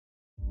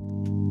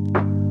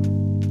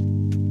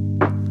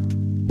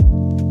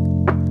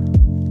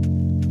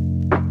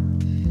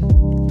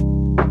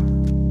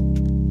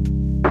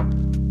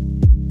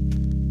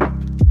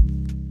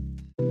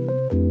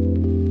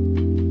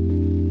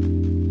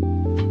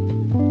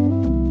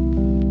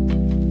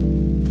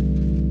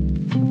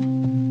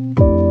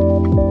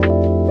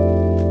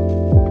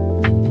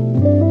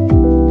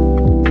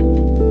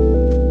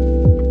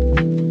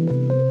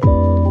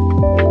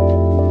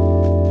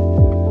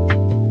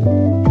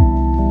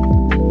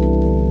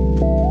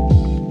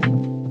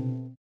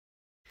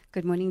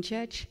Good morning,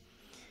 church.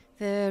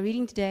 The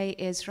reading today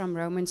is from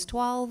Romans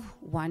 12,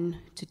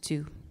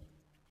 1-2.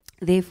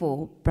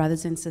 Therefore,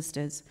 brothers and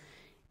sisters,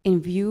 in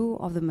view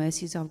of the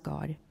mercies of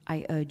God,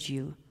 I urge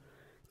you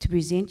to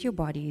present your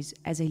bodies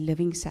as a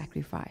living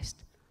sacrifice,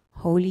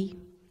 holy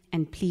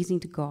and pleasing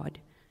to God.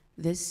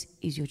 This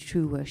is your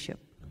true worship.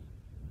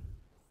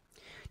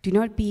 Do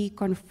not be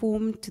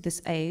conformed to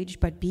this age,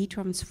 but be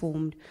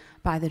transformed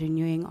by the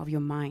renewing of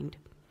your mind,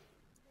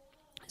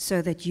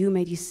 so that you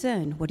may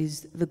discern what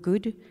is the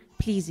good,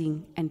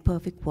 pleasing, and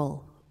perfect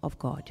will of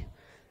God.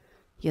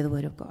 Hear the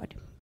word of God.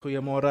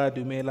 Kuyamora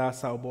dumela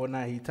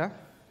saubona hita.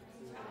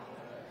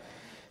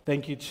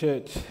 Thank you,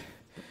 church.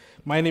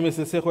 My name is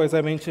Siseko, as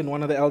I mentioned,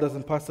 one of the elders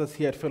and pastors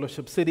here at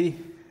Fellowship City.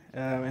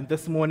 And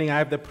this morning I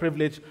have the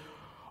privilege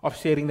of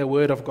sharing the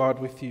word of God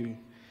with you.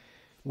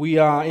 We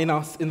are in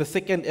the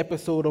second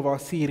episode of our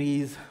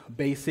series,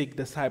 Basic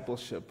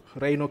Discipleship.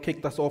 Reino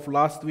kicked us off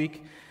last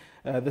week.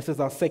 This is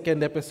our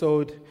second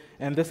episode,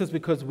 and this is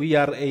because we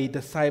are a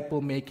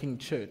disciple-making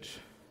church.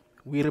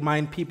 We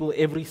remind people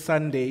every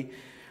Sunday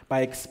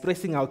by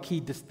expressing our key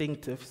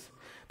distinctives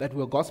that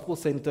we're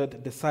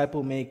gospel-centered,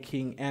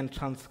 disciple-making, and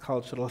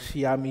transcultural.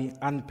 Shiami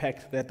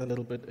unpacked that a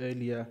little bit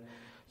earlier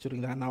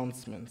during the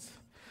announcements.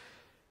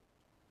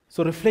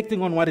 So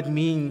reflecting on what it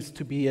means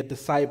to be a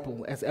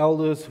disciple, as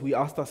elders, we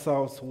asked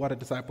ourselves what a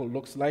disciple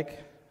looks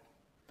like.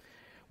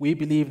 We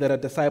believe that a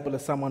disciple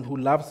is someone who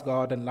loves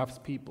God and loves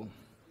people.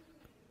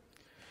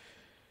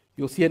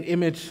 You'll see an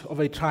image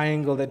of a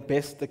triangle that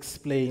best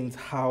explains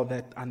how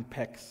that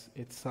unpacks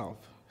itself.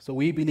 So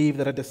we believe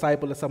that a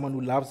disciple is someone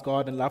who loves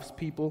God and loves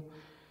people.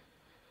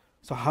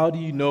 So how do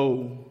you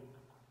know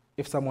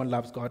if someone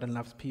loves God and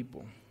loves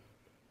people?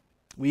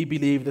 We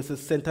believe this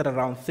is centered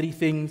around three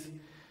things.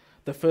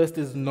 The first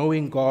is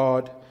knowing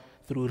God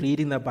through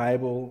reading the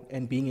Bible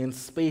and being in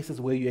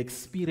spaces where you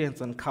experience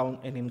and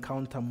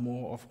encounter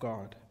more of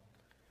God.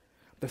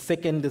 The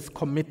second is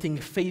committing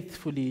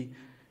faithfully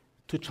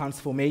to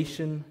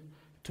transformation,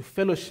 to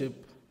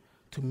fellowship,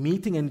 to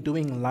meeting and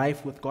doing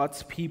life with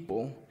God's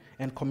people,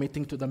 and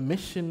committing to the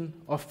mission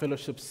of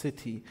Fellowship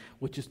City,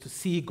 which is to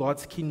see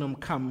God's kingdom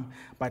come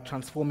by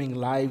transforming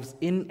lives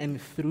in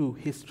and through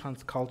His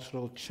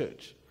transcultural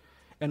church.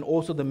 And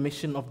also the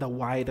mission of the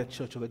wider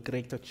church, or the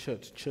greater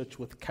church, church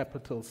with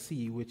capital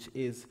C, which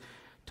is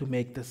to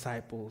make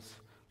disciples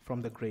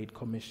from the Great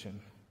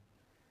Commission.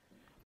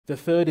 The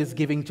third is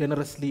giving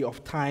generously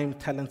of time,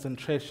 talents, and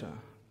treasure.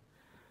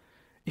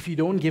 If you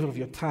don't give of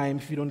your time,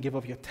 if you don't give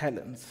of your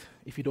talents,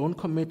 if you don't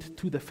commit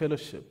to the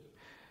fellowship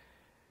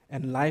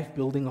and life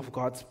building of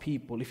God's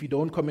people, if you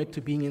don't commit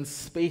to being in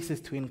spaces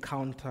to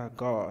encounter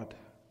God,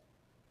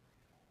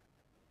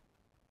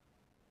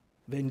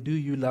 then do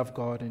you love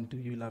God and do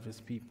you love His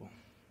people?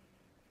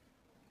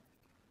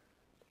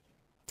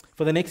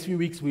 For the next few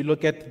weeks, we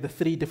look at the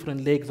three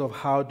different legs of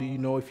how do you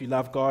know if you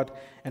love God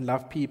and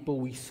love people.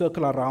 We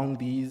circle around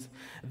these.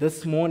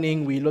 This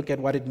morning, we look at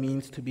what it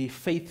means to be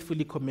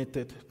faithfully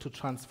committed to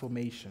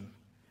transformation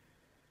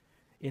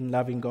in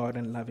loving God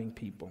and loving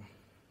people.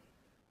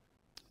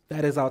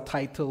 That is our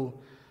title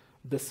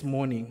this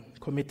morning,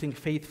 committing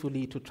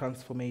faithfully to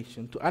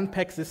transformation. To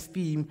unpack this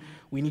theme,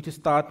 we need to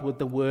start with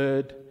the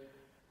word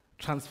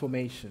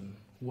transformation.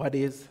 What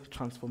is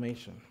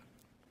transformation?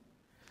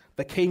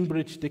 The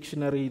Cambridge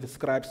Dictionary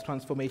describes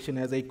transformation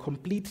as a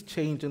complete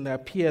change in the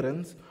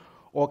appearance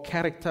or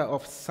character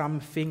of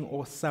something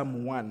or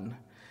someone,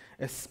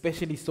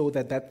 especially so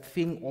that that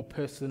thing or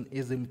person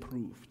is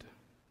improved.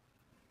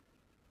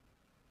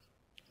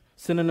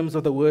 Synonyms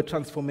of the word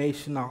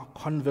transformation are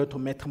convert or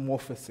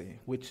metamorphose,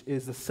 which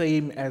is the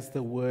same as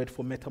the word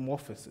for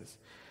metamorphosis.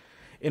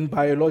 In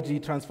biology,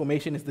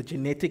 transformation is the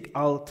genetic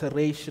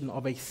alteration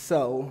of a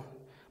cell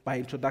by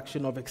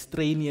introduction of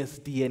extraneous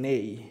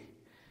DNA.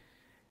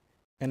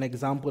 An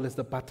example is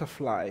the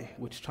butterfly,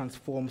 which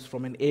transforms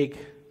from an egg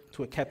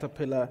to a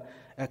caterpillar,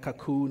 a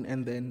cocoon,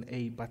 and then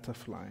a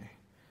butterfly.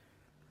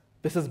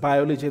 This is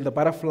biology, and the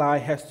butterfly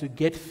has to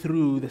get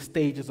through the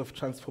stages of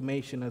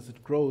transformation as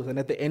it grows. And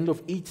at the end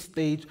of each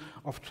stage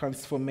of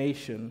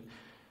transformation,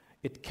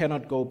 it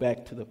cannot go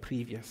back to the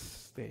previous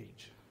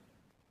stage.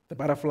 The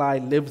butterfly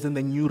lives in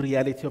the new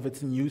reality of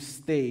its new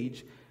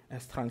stage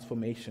as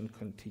transformation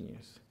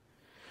continues.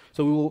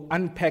 So we will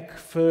unpack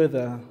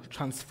further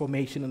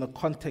transformation in the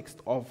context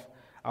of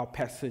our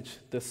passage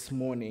this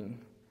morning.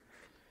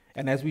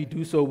 And as we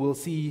do so, we'll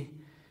see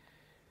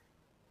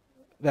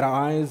that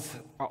our eyes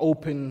are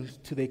open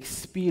to the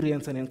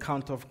experience and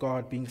encounter of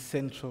God being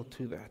central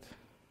to that.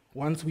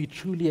 Once we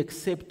truly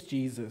accept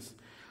Jesus,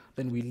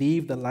 then we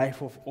leave the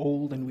life of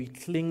old and we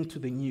cling to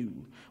the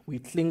new. We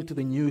cling to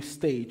the new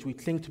stage. We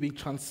cling to be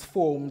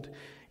transformed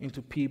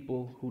into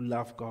people who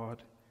love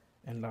God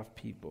and love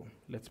people.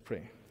 Let's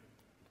pray.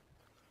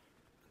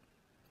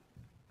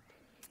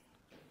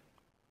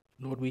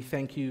 Lord, we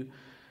thank you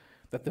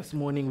that this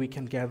morning we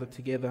can gather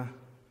together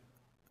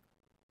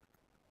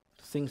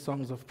to sing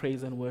songs of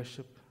praise and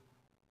worship,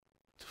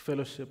 to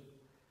fellowship,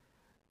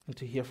 and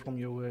to hear from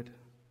your word.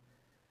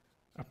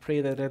 I pray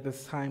that at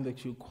this time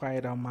that you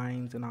quiet our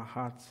minds and our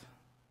hearts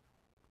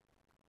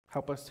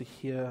Help us to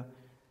hear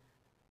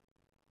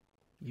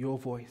your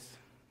voice.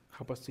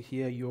 Help us to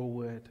hear your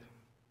word.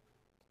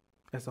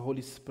 As the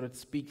Holy Spirit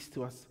speaks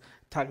to us,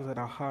 tugs at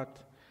our heart,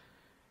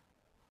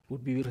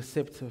 would be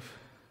receptive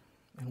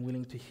and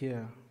willing to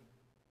hear.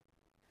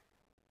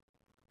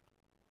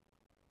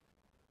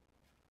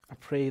 I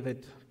pray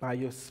that by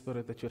your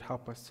Spirit that you'd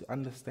help us to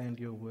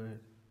understand your word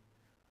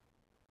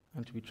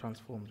and to be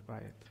transformed by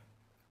it.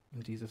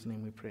 In Jesus'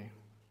 name we pray.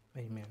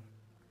 Amen.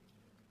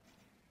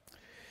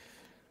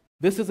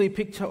 This is a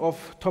picture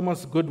of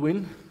Thomas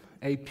Goodwin,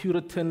 a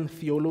Puritan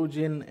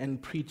theologian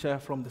and preacher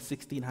from the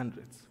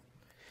 1600s.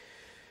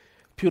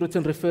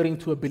 Puritan referring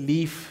to a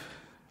belief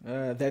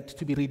that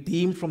to be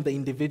redeemed from the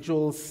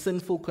individual's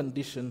sinful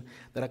condition,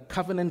 that a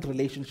covenant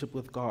relationship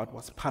with God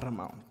was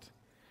paramount.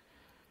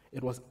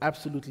 It was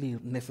absolutely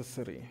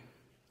necessary.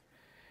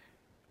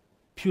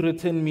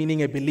 Puritan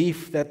meaning a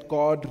belief that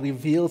God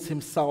reveals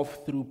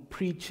himself through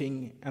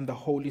preaching and the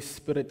Holy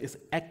Spirit is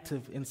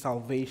active in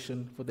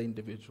salvation for the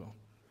individual.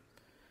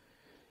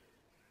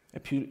 A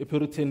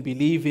Puritan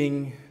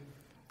believing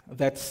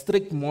that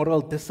strict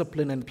moral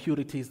discipline and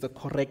purity is the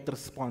correct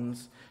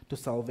response to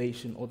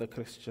salvation or the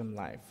Christian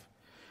life.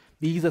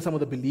 These are some of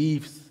the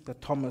beliefs that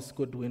Thomas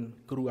Goodwin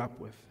grew up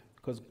with,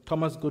 because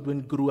Thomas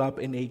Goodwin grew up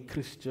in a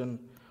Christian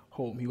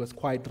home. He was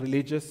quite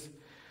religious,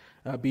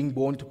 being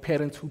born to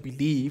parents who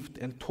believed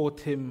and taught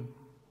him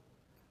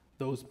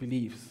those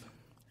beliefs.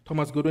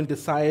 Thomas Goodwin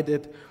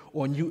decided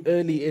or knew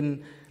early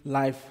in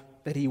life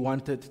that he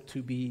wanted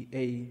to be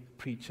a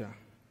preacher.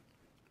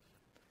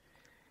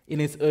 In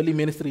his early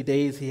ministry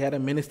days, he had a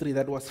ministry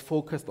that was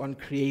focused on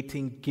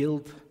creating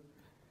guilt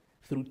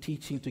through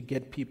teaching to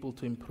get people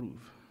to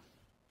improve.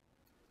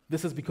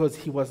 This is because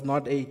he was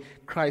not a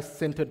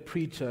Christ-centered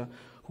preacher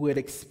who had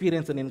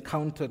experienced and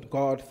encountered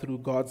God through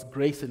God's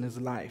grace in his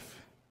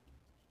life.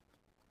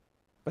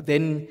 But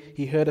then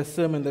he heard a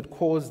sermon that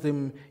caused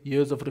him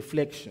years of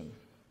reflection.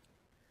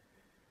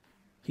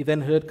 He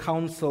then heard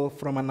counsel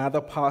from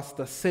another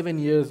pastor 7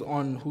 years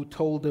on who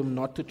told him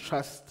not to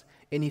trust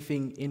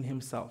anything in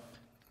himself,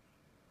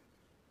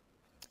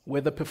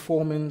 whether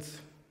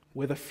performance,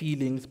 whether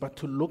feelings, but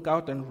to look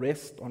out and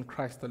rest on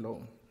Christ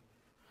alone.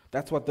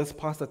 That's what this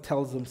pastor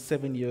tells him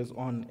 7 years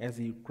on as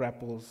he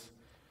grapples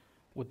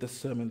with the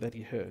sermon that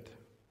he heard.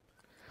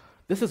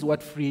 This is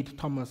what freed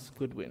Thomas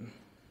Goodwin.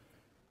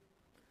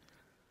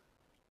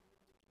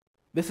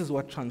 This is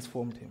what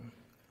transformed him.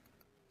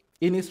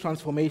 In his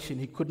transformation,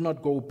 he could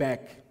not go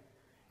back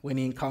when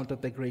he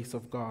encountered the grace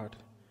of God.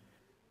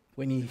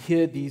 When he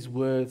heard these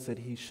words that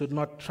he should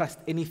not trust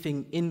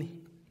anything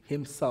in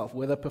himself,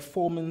 whether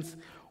performance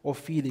or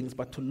feelings,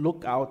 but to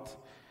look out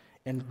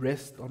and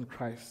rest on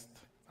Christ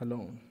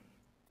alone.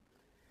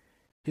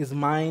 His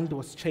mind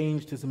was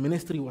changed, his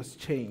ministry was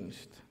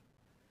changed.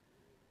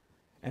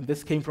 And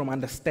this came from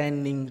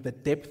understanding the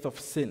depth of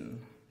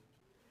sin,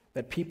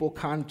 that people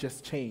can't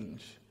just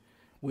change.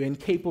 We are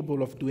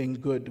incapable of doing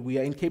good. We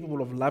are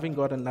incapable of loving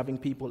God and loving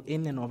people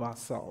in and of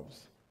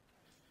ourselves.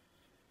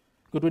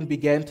 Goodwin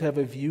began to have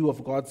a view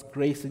of God's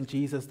grace in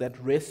Jesus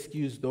that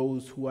rescues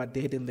those who are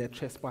dead in their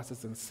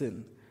trespasses and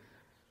sin.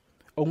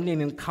 Only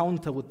an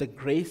encounter with the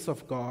grace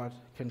of God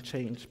can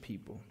change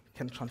people,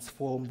 can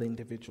transform the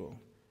individual.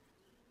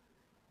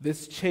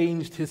 This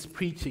changed his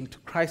preaching to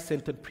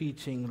Christ-centered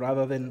preaching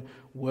rather than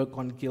work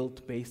on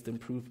guilt-based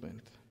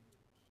improvement.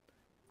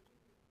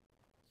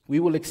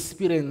 We will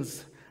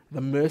experience the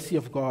mercy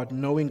of God,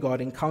 knowing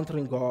God,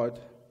 encountering God,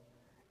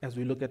 as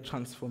we look at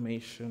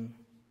transformation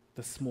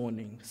this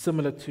morning,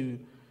 similar to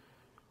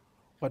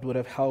what would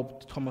have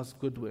helped Thomas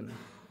Goodwin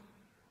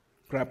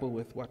grapple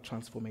with what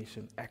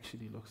transformation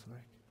actually looks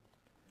like.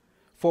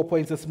 4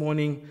 points this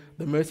morning: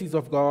 the mercies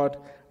of God,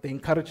 the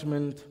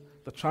encouragement,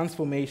 the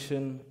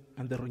transformation,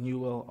 and the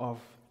renewal of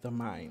the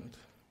mind.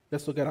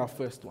 Let's look at our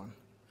first one.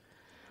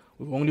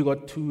 We've only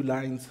got 2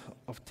 lines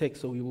of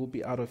text, so we will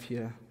be out of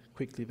here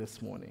quickly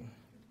this morning.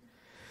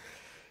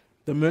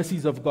 The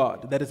mercies of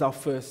God, that is our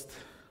first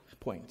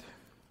point.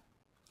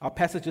 Our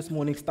passage this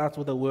morning starts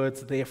with the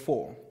words,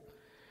 therefore.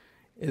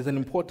 It is an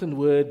important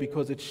word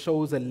because it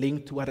shows a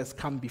link to what has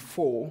come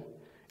before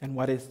and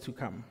what is to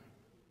come.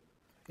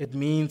 It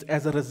means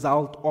as a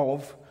result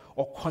of,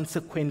 or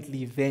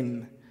consequently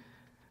then,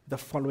 the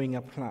following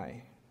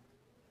apply.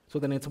 So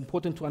then it's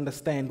important to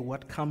understand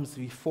what comes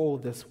before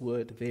this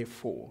word,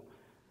 therefore,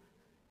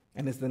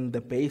 and is then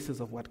the basis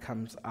of what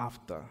comes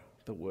after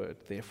the word,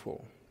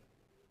 therefore.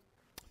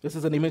 This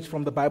is an image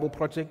from the Bible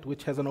Project,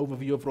 which has an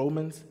overview of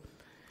Romans.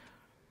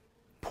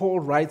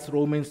 Paul writes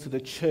Romans to the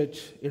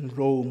church in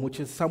Rome, which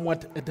is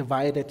somewhat a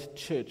divided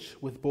church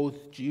with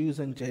both Jews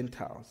and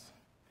Gentiles.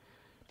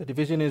 The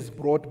division is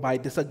brought by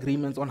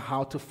disagreements on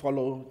how to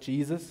follow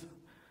Jesus,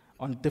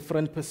 on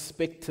different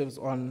perspectives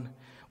on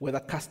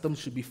whether customs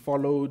should be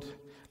followed,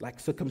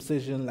 like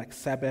circumcision, like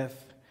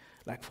Sabbath,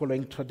 like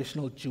following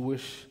traditional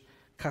Jewish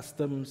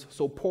customs.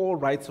 So Paul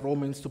writes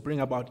Romans to bring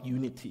about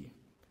unity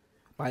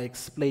by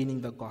explaining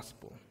the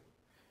gospel,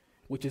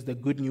 which is the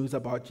good news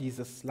about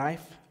Jesus'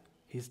 life,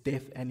 his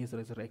death, and his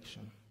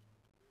resurrection.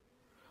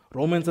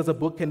 Romans as a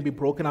book can be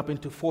broken up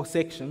into 4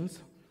 sections,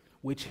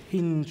 which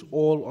hinge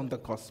all on the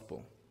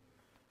gospel.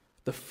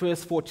 The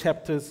first 4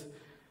 chapters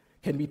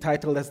can be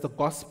titled as The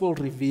Gospel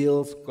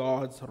Reveals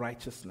God's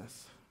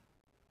Righteousness.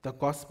 The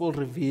Gospel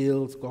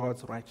reveals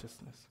God's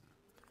righteousness.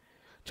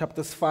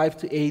 Chapters 5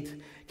 to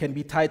 8 can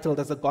be titled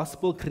as The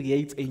Gospel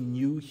Creates a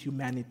New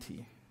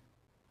Humanity.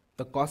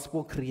 The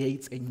Gospel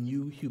creates a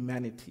new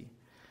humanity.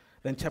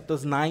 Then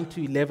chapters 9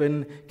 to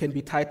 11 can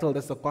be titled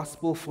as The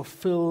Gospel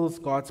Fulfills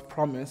God's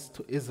Promise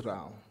to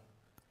Israel.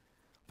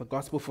 The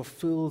Gospel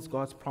fulfills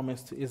God's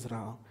promise to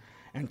Israel.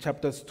 And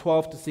chapters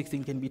 12 to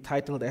 16 can be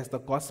titled as The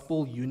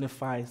Gospel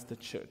Unifies the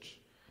Church.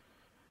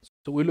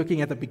 So we're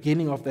looking at the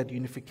beginning of that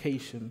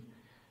unification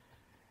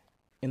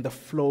in the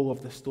flow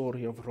of the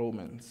story of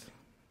Romans.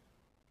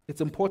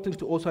 It's important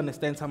to also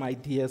understand some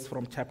ideas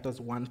from chapters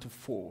 1 to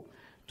 4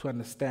 to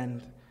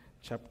understand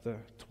chapter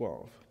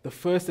 12. The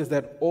first is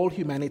that all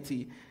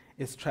humanity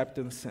is trapped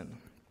in sin.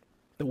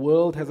 The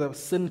world has a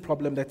sin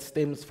problem that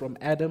stems from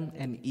Adam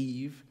and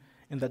Eve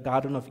in the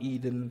Garden of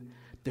Eden,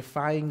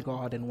 defying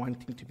God and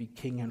wanting to be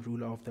king and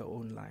ruler of their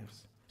own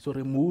lives. So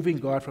removing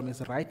God from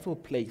his rightful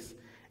place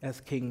as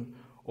king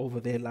over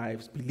their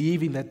lives,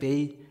 believing that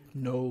they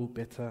know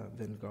better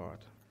than God.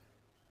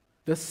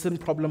 This sin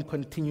problem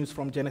continues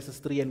from Genesis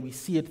 3, and we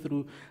see it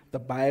through the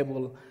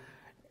Bible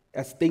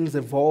as things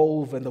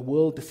evolve and the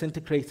world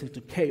disintegrates into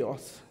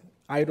chaos,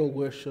 idol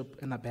worship,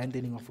 and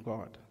abandoning of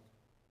God.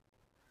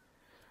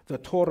 The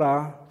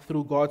Torah,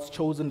 through God's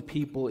chosen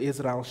people,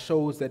 Israel,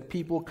 shows that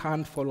people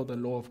can't follow the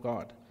law of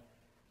God.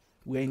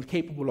 We're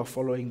incapable of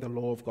following the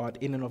law of God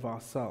in and of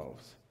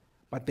ourselves.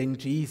 But then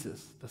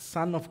Jesus, the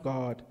Son of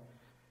God,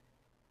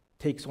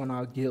 takes on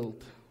our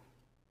guilt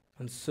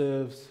and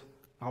serves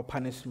our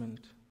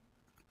punishment.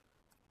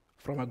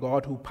 From a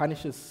God who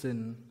punishes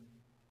sin,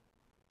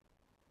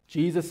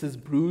 Jesus is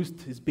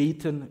bruised, is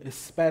beaten, is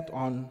spat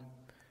on,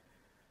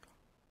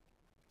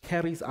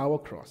 carries our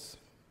cross,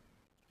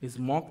 is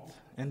mocked,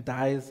 and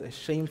dies a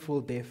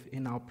shameful death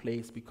in our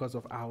place because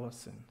of our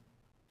sin.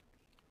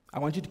 I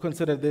want you to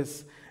consider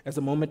this as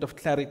a moment of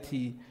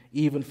clarity,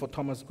 even for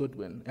Thomas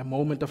Goodwin, a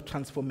moment of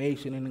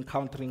transformation in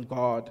encountering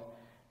God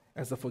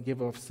as the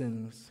forgiver of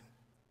sins,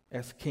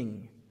 as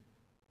King.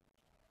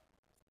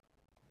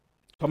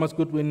 Thomas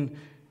Goodwin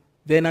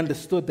then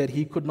understood that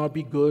he could not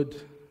be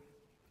good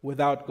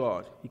without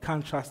God. He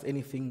can't trust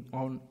anything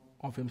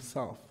of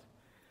himself.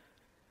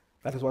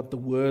 That is what the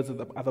words of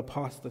the other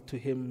pastor to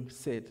him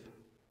said.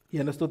 He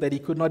understood that he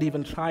could not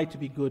even try to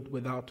be good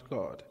without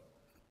God.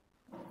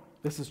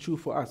 This is true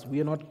for us.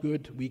 We are not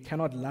good. We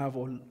cannot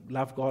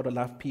love God or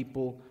love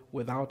people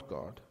without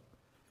God.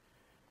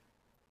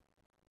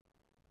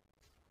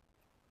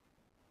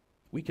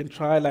 We can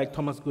try like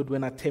Thomas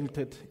Goodwin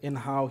attempted in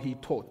how he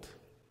taught,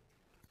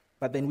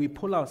 but then we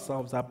pull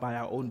ourselves up by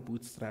our own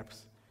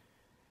bootstraps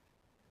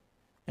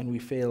and we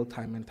fail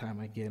time and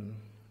time again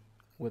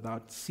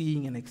without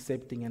seeing and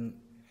accepting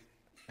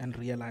and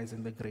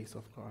realizing the grace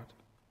of God.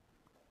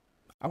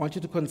 I want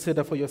you to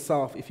consider for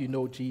yourself, if you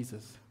know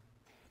Jesus,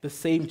 the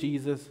same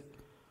Jesus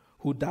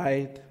who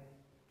died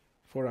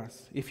for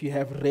us. If you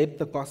have read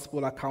the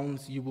gospel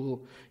accounts,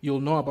 you'll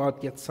know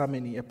about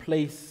Gethsemane, a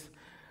place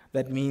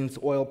that means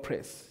oil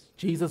press.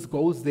 Jesus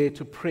goes there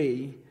to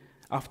pray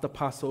after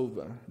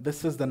Passover.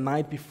 This is the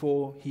night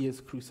before he is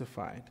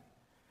crucified.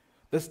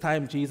 This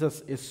time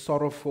Jesus is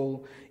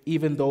sorrowful,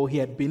 even though he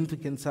had been to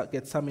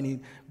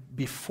Gethsemane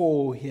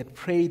before, he had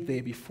prayed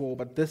there before,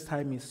 but this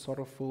time he's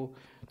sorrowful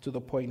to the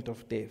point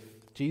of death.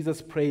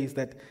 Jesus prays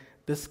that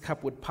this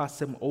cup would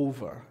pass him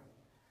over.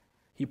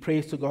 He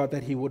prays to God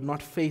that he would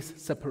not face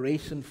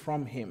separation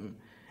from him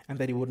and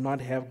that he would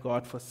not have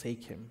God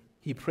forsake him.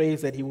 He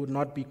prays that he would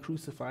not be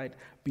crucified,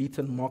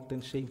 beaten, mocked,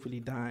 and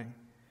shamefully die.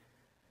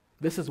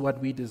 This is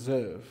what we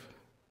deserve.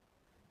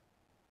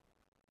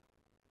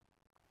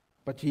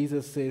 But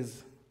Jesus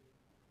says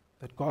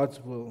that God's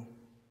will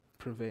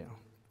prevail.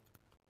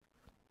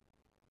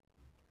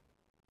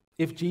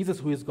 If Jesus,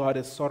 who is God,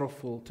 is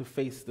sorrowful to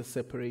face the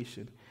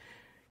separation,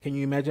 can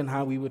you imagine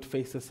how we would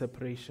face the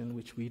separation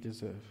which we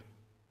deserve?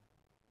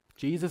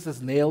 Jesus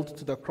is nailed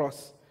to the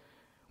cross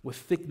with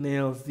thick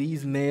nails.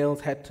 These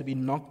nails had to be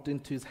knocked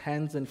into his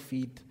hands and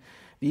feet.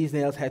 These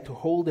nails had to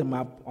hold him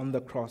up on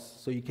the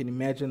cross. So you can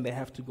imagine they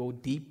have to go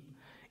deep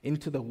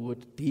into the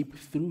wood, deep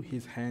through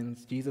his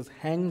hands. Jesus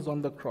hangs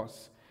on the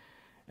cross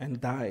and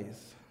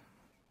dies.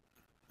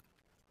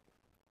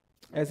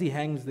 As he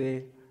hangs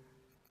there,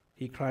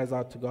 he cries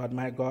out to God,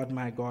 my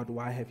God,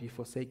 why have you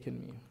forsaken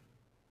me?"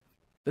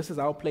 This is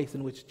our place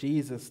in which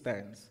Jesus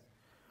stands.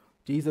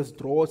 Jesus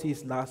draws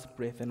his last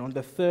breath, and on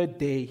the third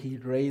day, he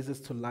raises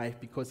to life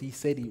because he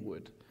said he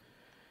would.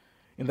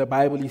 In the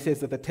Bible, he says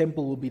that the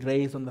temple will be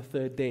raised on the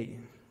third day.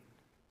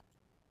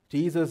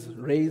 Jesus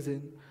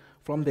raising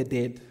from the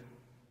dead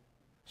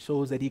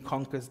shows that he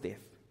conquers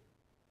death.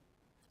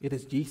 It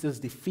is Jesus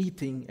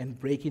defeating and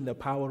breaking the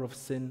power of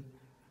sin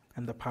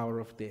and the power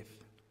of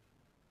death.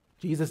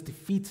 Jesus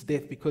defeats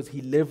death because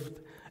he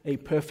lived a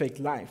perfect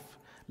life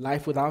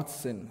without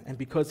sin, and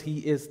because he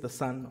is the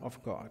Son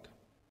of God.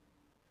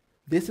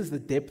 This is the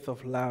depth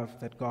of love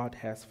that God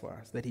has for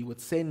us, that he would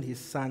send his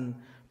Son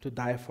to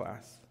die for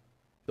us.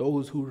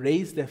 Those who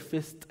raise their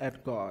fist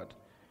at God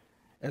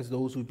as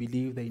those who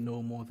believe they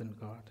know more than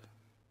God.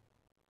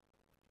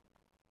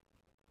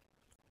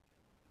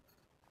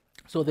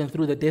 So then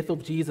through the death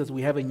of Jesus,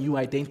 we have a new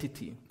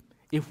identity.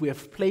 If we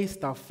have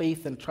placed our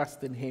faith and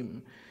trust in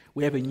him,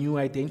 we have a new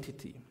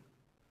identity.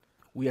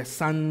 We are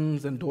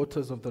sons and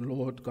daughters of the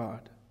Lord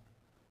God.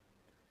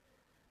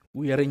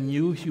 We are a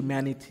new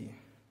humanity.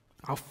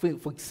 Our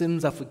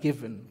sins are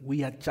forgiven.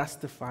 We are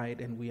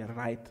justified and we are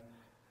right.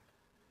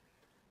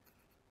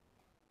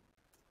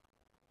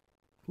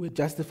 We're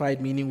justified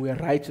meaning we are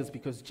righteous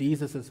because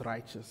Jesus is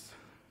righteous.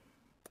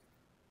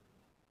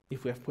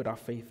 If we have put our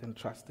faith and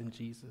trust in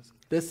Jesus.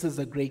 This is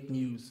the great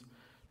news,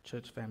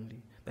 church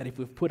family, that if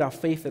we've put our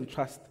faith and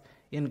trust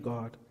in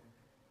God,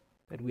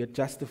 that we are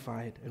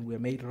justified and we are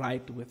made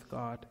right with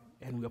God,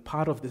 and we are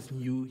part of this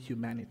new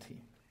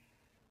humanity.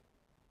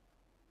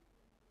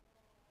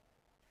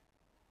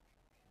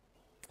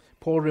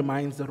 Paul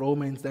reminds the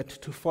Romans that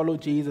to follow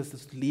Jesus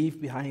is to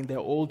leave behind their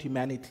old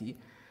humanity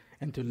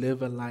and to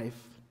live a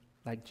life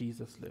like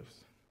Jesus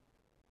lives.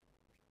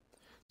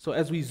 So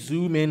as we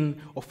zoom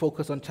in or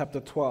focus on chapter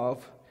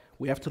 12,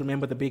 we have to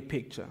remember the big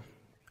picture.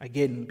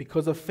 Again,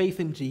 because of faith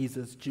in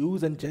Jesus,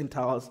 Jews and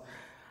Gentiles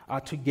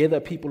are together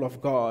people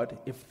of God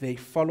if they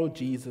follow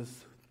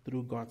Jesus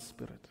through God's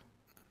Spirit.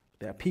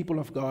 They are people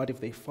of God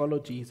if they follow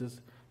Jesus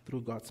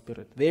through God's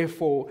Spirit.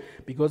 Therefore,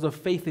 because of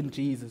faith in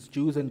Jesus,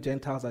 Jews and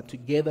Gentiles are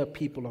together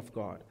people of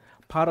God,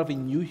 part of a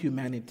new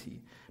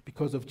humanity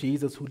because of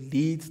Jesus who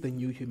leads the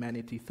new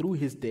humanity through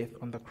his death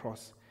on the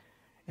cross,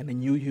 and a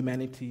new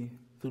humanity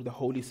through the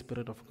Holy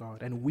Spirit of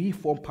God. And we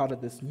form part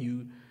of this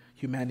new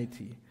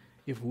humanity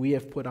if we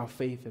have put our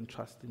faith and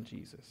trust in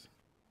Jesus.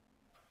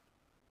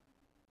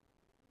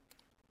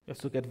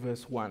 Let's look at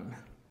verse 1.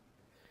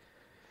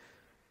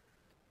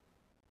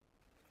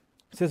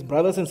 It says,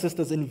 brothers and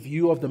sisters, in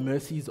view of the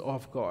mercies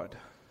of God.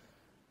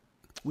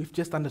 We've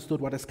just understood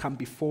what has come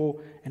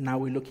before, and now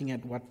we're looking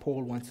at what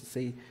Paul wants to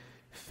say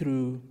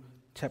through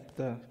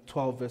chapter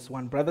 12, verse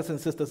 1. Brothers and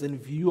sisters, in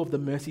view of the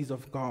mercies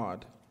of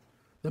God,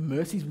 the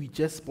mercies we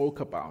just spoke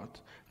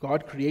about,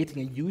 God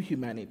creating a new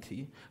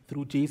humanity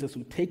through Jesus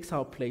who takes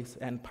our place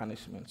and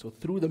punishment. So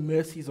through the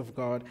mercies of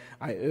God,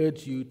 I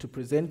urge you to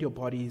present your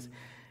bodies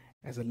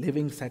as a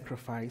living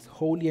sacrifice,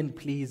 holy and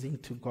pleasing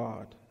to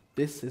God.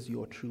 This is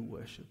your true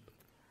worship.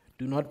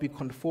 Do not be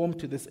conformed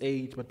to this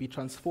age, but be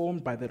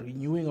transformed by the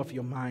renewing of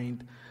your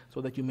mind,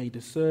 so that you may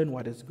discern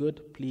what is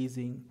good,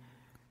 pleasing,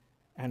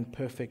 and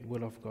perfect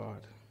will of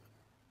God.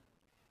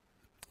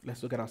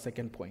 Let's look at our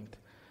second point,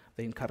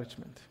 the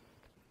encouragement.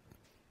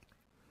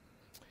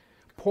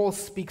 Paul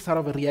speaks out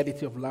of a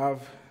reality of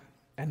love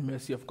and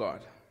mercy of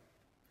God.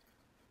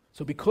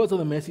 So because of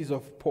the mercies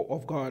of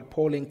God,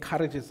 Paul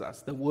encourages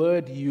us. The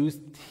word used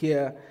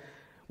here,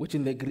 which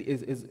in the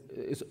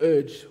is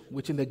urge,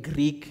 which in the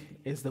Greek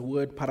is the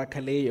word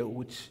parakaleo,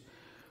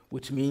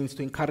 which means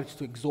to encourage,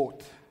 to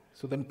exhort.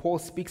 So then Paul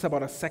speaks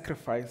about a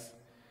sacrifice,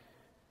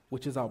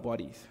 which is our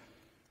bodies,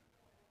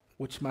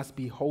 which must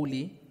be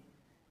holy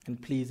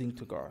and pleasing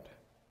to God.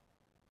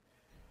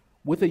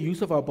 With the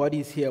use of our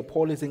bodies here,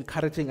 Paul is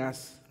encouraging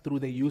us through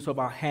the use of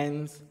our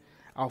hands,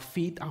 our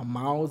feet, our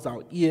mouths,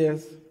 our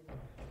ears.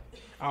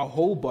 Our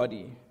whole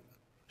body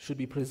should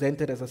be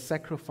presented as a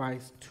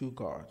sacrifice to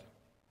God.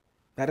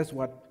 That is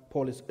what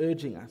Paul is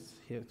urging us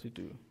here to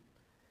do.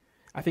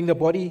 I think the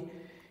body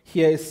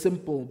here is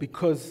simple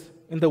because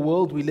in the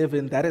world we live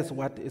in, that is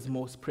what is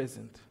most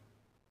present.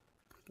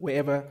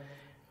 Wherever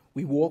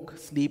we walk,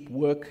 sleep,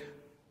 work,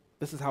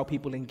 this is how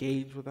people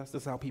engage with us.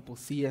 This is how people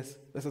see us.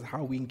 This is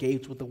how we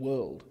engage with the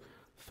world,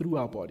 through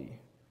our body.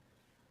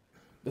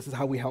 This is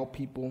how we help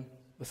people.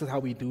 This is how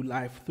we do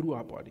life, through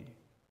our body.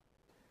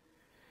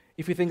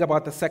 If you think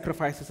about the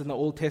sacrifices in the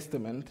Old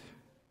Testament,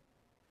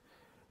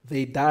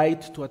 they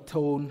died to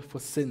atone for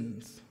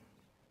sins.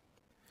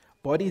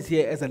 Bodies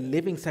here as a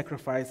living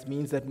sacrifice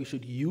means that we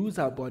should use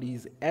our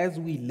bodies as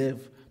we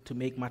live to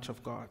make much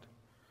of God.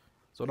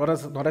 So not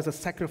as a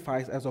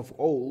sacrifice as of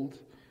old,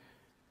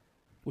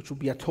 which would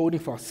be atoning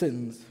for our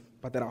sins,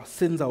 but that our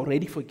sins are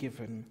already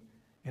forgiven,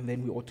 and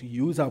then we ought to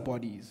use our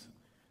bodies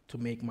to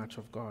make much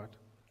of God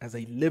as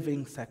a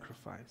living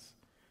sacrifice,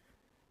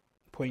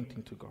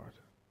 pointing to God.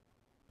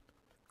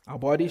 Our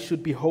bodies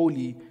should be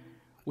holy,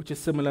 which is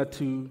similar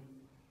to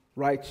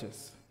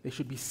righteous. They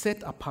should be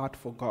set apart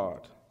for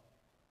God.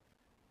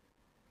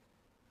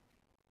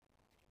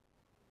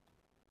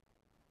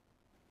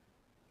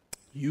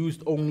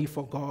 Used only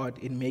for God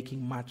in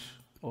making much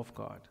of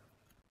God.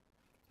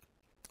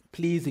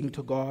 Pleasing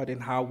to God in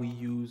how we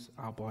use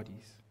our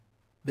bodies.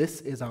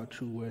 This is our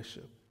true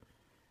worship.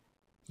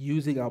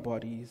 Using our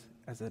bodies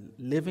as a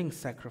living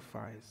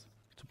sacrifice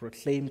to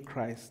proclaim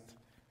Christ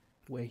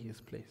where He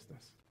has placed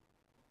us.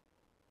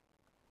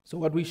 So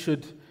what we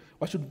should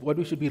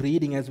be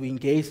reading as we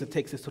engage the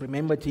text is to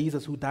remember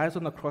Jesus who dies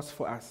on the cross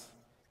for us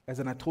as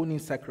an atoning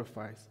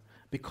sacrifice.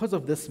 Because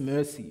of this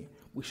mercy,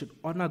 we should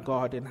honor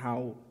God in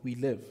how we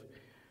live.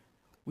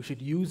 We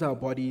should use our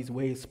bodies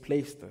where He's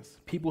placed us.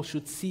 People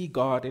should see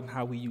God in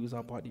how we use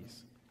our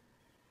bodies.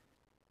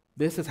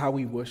 This is how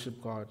we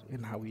worship God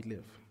and how we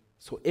live.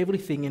 So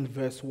everything in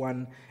verse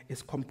 1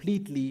 is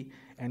completely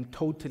and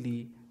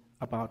totally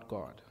about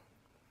God.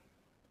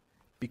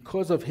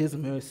 Because of His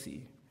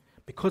mercy,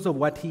 because of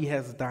what He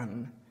has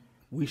done,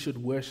 we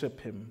should worship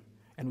Him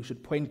and we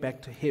should point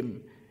back to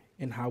Him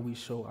in how we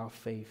show our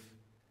faith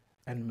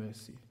and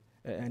mercy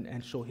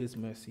and show His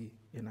mercy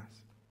in us.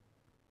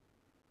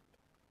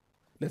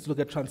 Let's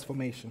look at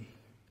transformation.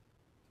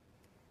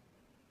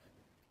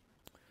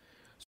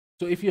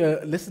 So if you're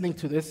listening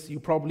to this,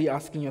 you're probably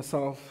asking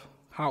yourself,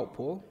 how,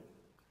 Paul?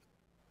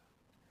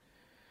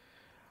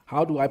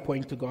 How do I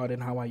point to God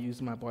in how I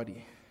use my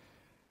body?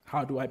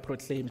 How do I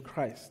proclaim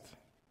Christ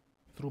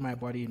through my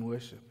body in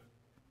worship?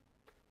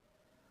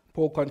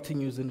 Paul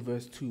continues in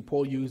verse 2.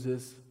 Paul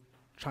uses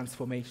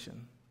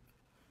transformation.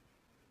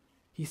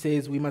 He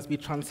says we must be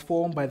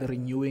transformed by the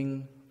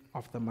renewing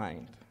of the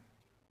mind.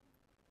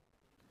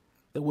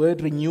 The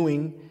word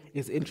renewing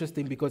is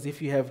interesting because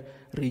if you have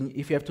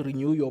to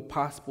renew your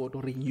passport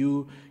or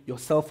renew your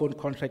cell phone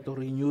contract or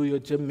renew your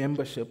gym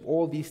membership,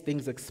 all these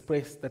things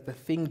express that the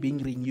thing being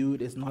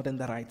renewed is not in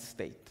the right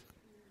state.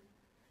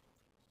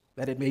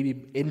 That it may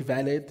be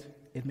invalid,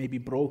 it may be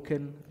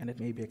broken, and it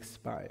may be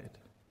expired.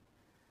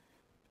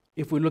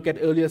 If we look at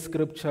earlier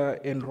scripture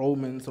in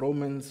Romans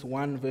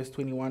 1 verse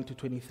 21 to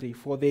 23,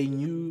 for they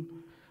knew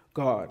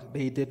God,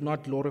 they did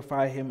not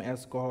glorify Him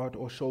as God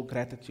or show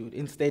gratitude.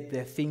 Instead,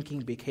 their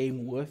thinking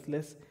became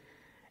worthless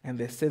and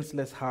their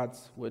senseless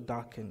hearts were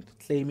darkened.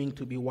 Claiming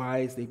to be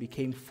wise, they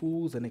became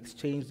fools and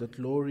exchanged the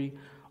glory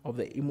of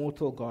the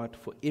immortal God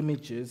for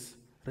images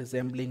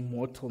resembling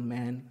mortal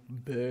man,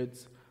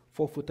 birds,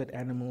 four-footed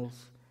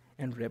animals,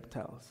 and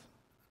reptiles.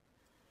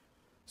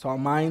 So our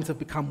minds have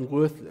become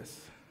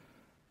worthless.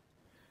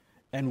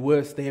 And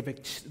worse, they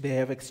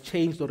have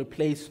exchanged or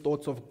replaced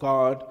thoughts of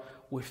God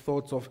with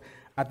thoughts of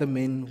other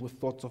men, with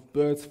thoughts of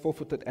birds,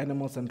 four-footed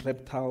animals, and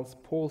reptiles.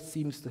 Paul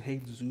seems to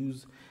hate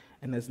zoos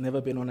and has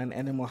never been on an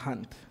animal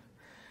hunt.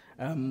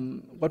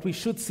 What we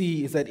should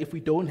see is that if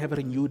we don't have a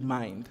renewed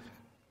mind,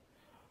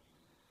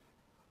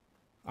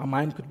 our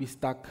mind could be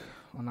stuck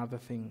on other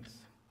things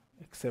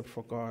except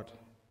for God.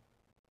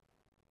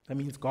 That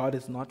means God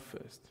is not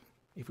first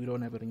if we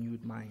don't have a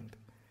renewed mind.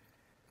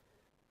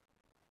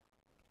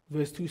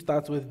 Verse 2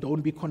 starts with,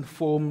 don't be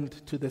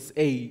conformed to this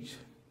age.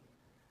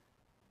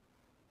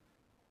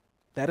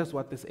 That is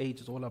what this age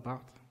is all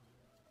about.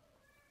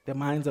 Their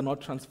minds are not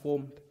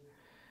transformed.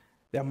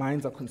 Their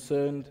minds are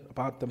concerned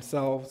about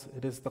themselves.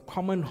 It is the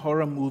common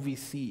horror movie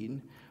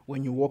scene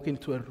when you walk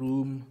into a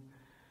room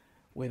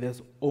where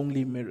there's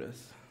only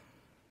mirrors.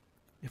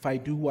 If I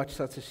do watch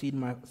such a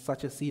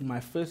scene, my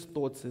first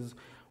thoughts is,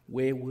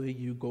 where were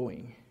you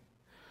going?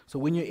 So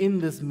when you're in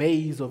this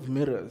maze of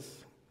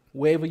mirrors,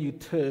 wherever you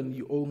turn,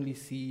 you only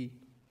see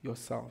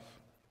yourself.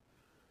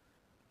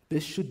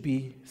 This should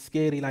be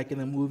scary like in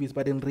the movies,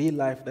 but in real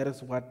life, that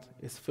is what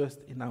is first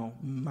in our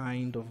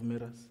mind of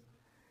mirrors,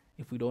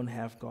 if we don't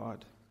have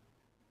God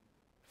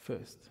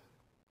first.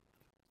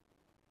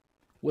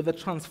 With a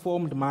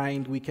transformed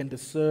mind, we can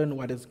discern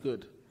what is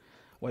good,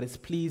 what is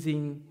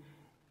pleasing,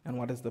 and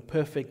what is the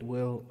perfect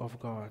will of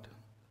God.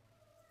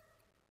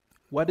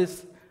 What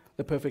is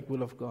the perfect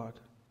will of God?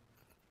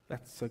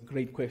 That's a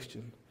great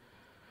question.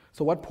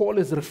 So what Paul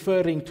is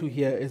referring to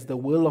here is the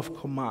will of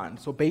command.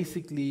 So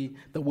basically,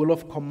 the will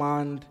of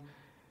command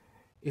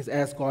is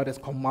as God has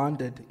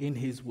commanded in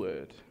His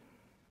word.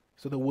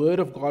 So the word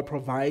of God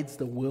provides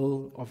the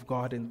will of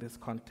God in this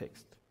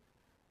context.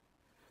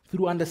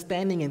 Through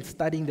understanding and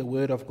studying the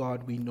word of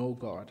God, we know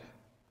God.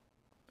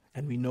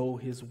 And we know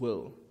His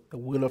will, the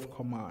will of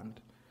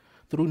command.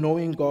 Through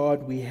knowing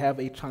God, we have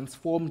a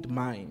transformed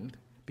mind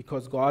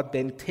because God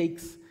then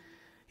takes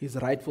His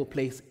rightful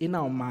place in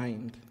our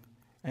mind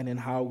and in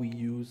how we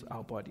use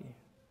our body.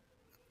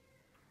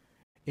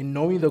 In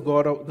knowing the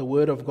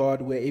word of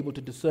God, we're able to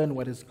discern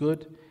what is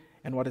good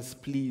and what is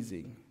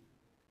pleasing.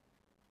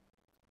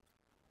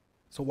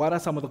 So what are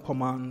some of the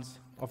commands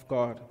of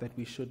God that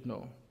we should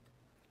know?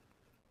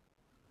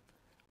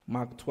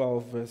 Mark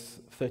 12, verse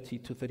 30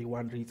 to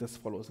 31 reads as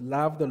follows.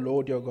 Love the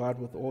Lord your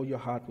God with all your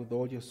heart, with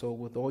all your soul,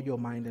 with all your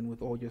mind, and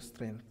with all your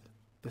strength.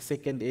 The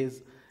second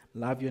is,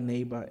 love your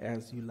neighbor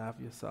as you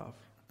love yourself.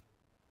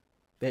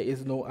 There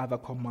is no other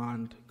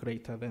command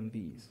greater than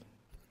these.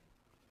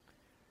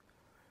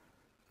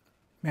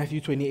 Matthew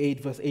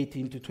 28, verse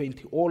 18 to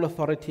 20. All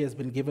authority has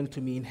been given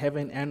to me in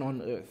heaven and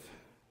on earth.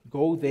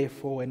 Go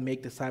therefore and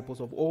make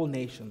disciples of all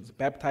nations,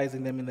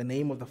 baptizing them in the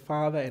name of the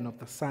Father and of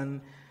the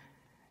Son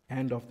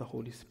and of the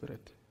Holy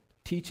Spirit,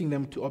 teaching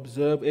them to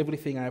observe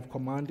everything I have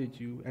commanded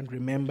you, and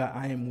remember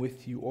I am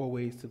with you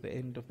always to the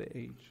end of the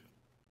age.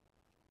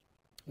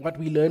 What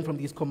we learn from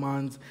these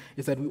commands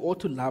is that we ought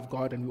to love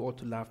God and we ought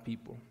to love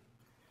people.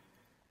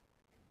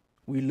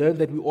 We learn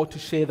that we ought to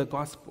share the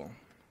gospel.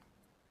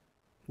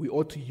 We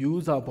ought to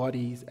use our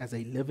bodies as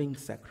a living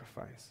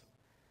sacrifice.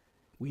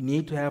 We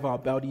need to have our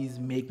bodies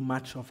make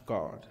much of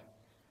God.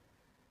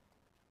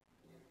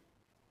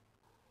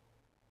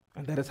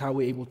 And that is how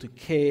we're able to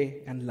care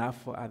and love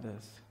for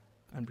others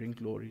and bring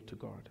glory to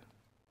God.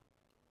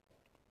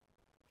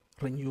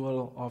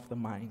 Renewal of the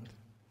mind.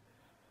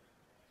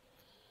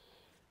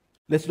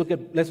 Let's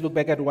look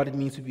back at what it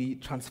means to be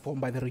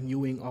transformed by the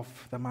renewing of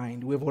the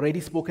mind. We've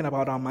already spoken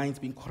about our minds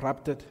being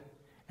corrupted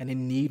and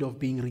in need of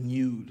being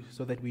renewed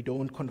so that we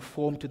don't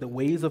conform to the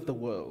ways of the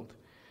world.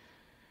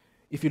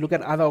 If you look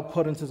at other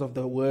occurrences of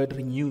the word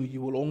renew,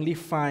 you will only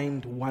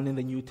find one in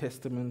the New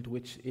Testament,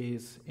 which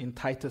is in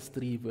Titus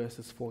 3,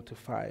 verses 4 to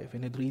 5.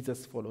 And it reads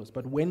as follows: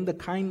 "But when the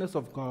kindness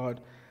of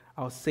God,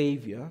 our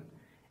Savior,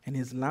 and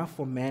his love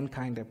for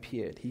mankind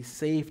appeared, he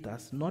saved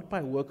us not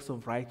by works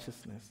of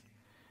righteousness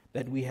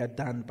that we had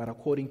done, but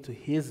according to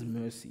his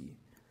mercy,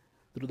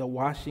 through the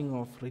washing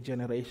of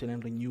regeneration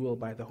and renewal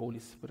by the Holy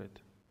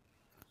Spirit."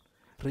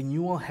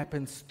 Renewal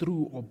happens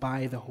through or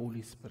by the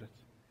Holy Spirit.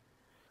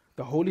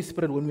 The Holy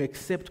Spirit, when we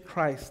accept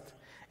Christ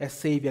as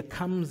Savior,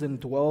 comes and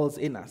dwells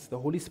in us. The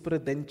Holy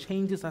Spirit then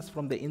changes us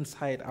from the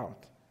inside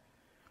out,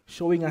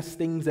 showing us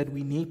things that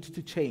we need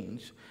to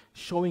change,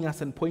 showing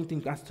us and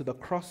pointing us to the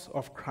cross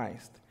of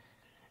Christ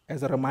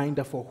as a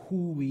reminder for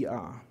who we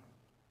are.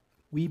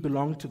 We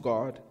belong to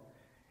God,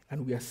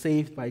 and we are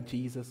saved by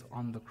Jesus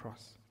on the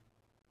cross.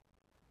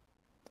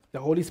 The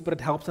Holy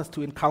Spirit helps us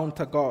to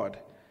encounter God,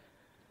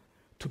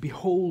 to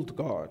behold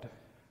God.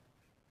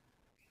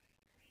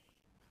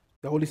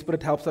 The Holy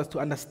Spirit helps us to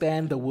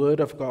understand the Word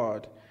of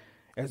God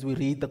as we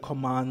read the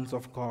commands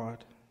of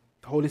God.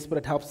 The Holy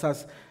Spirit helps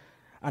us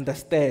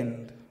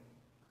understand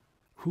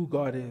who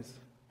God is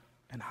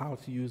and how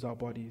to use our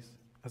bodies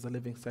as a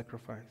living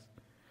sacrifice.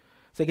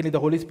 Secondly, the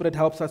Holy Spirit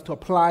helps us to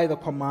apply the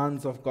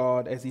commands of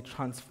God as he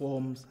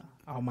transforms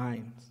our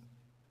minds.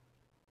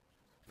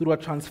 Through a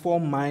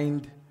transformed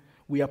mind,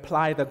 we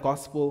apply the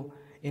gospel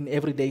in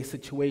everyday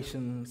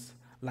situations,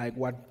 like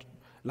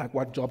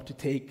what job to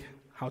take,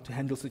 how to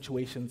handle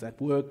situations at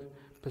work,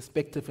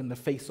 perspective in the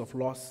face of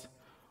loss,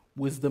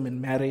 wisdom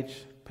in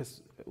marriage,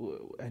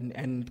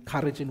 and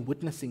courage in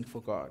witnessing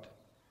for God.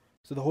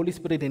 So the Holy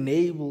Spirit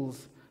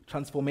enables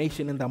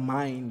transformation in the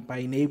mind by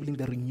enabling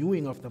the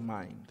renewing of the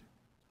mind.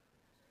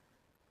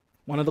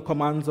 One of the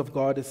commands of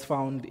God is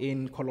found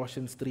in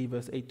Colossians 3,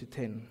 verse 8 to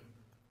 10.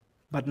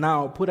 "But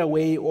now put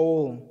away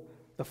all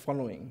the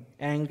following: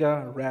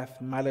 anger,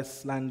 wrath, malice,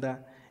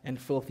 slander, and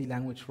filthy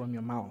language from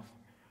your mouth.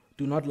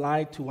 Do not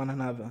lie to one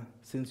another,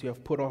 since you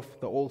have put off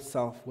the old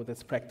self with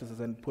its practices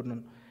and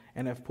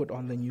have put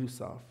on the new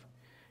self.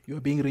 You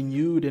are being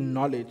renewed in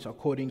knowledge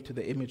according to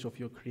the image of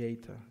your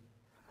Creator."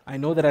 I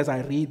know that as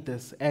I read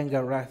this,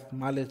 anger, wrath,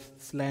 malice,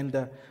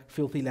 slander,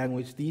 filthy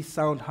language, these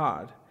sound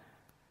hard.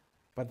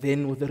 But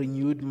then with a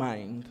renewed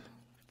mind,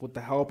 with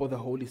the help of the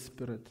Holy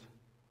Spirit,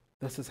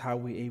 this is how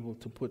we're able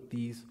to put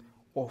these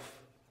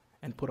off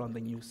and put on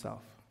the new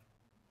self.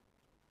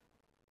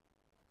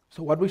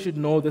 So what we should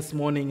know this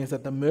morning is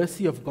that the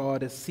mercy of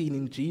God is seen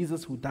in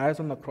Jesus, who dies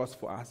on the cross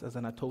for us as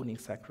an atoning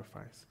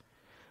sacrifice.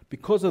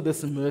 Because of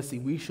this mercy,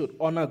 we should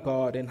honor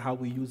God in how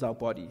we use our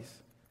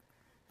bodies,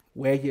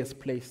 where he has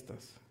placed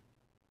us.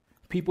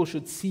 People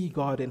should see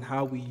God in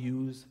how we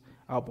use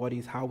our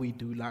bodies, how we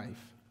do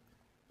life.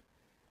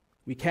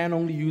 We can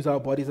only use our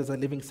bodies as a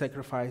living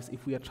sacrifice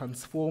if we are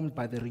transformed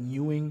by the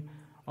renewing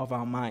of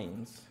our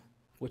minds,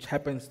 which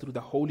happens through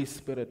the Holy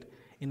Spirit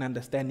in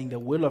understanding the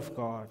will of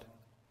God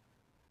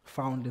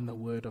found in the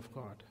Word of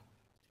God.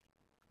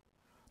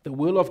 The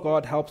will of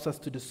God helps us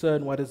to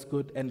discern what is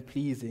good and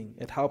pleasing.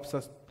 It helps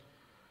us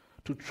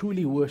to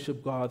truly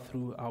worship God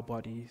through our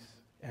bodies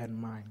and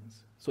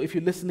minds. So if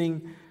you're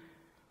listening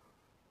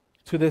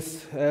to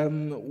this,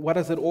 what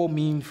does it all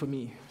mean for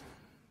me?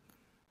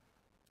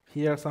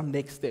 Here are some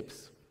next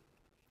steps.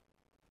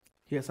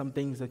 Here are some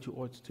things that you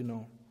ought to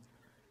know.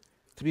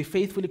 To be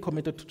faithfully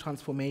committed to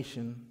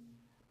transformation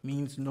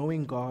means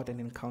knowing God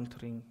and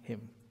encountering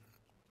him.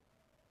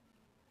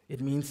 It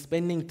means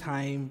spending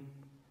time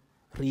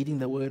reading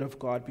the Word of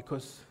God,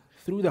 because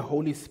through the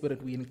Holy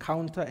Spirit we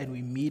encounter and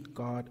we meet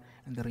God,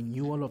 and the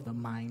renewal of the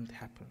mind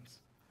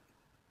happens.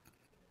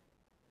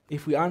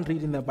 If we aren't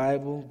reading the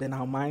Bible, then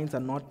our minds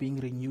are not being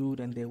renewed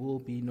and there will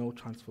be no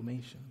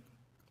transformation.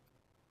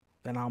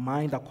 Then our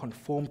minds are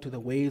conformed to the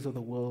ways of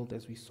the world,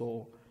 as we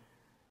saw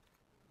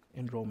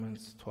in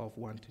Romans 12,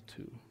 1 to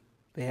 2.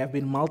 There have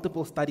been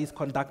multiple studies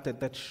conducted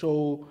that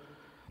show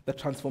the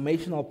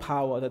transformational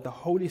power that the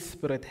Holy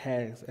Spirit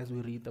has as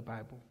we read the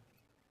Bible.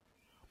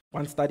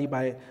 One study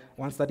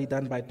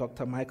done by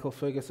Dr. Michael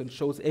Ferguson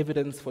shows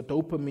evidence for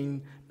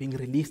dopamine being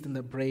released in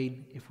the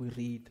brain if we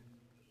read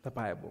the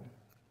Bible.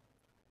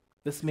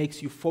 This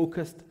makes you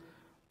focused,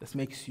 this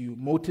makes you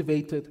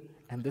motivated,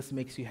 and this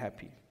makes you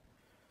happy.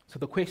 So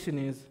the question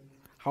is,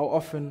 how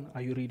often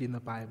are you reading the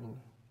Bible?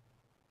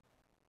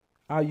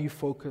 Are you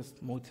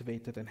focused,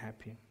 motivated, and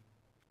happy?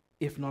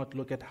 If not,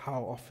 look at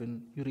how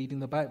often you're reading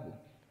the Bible.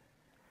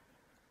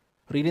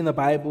 Reading the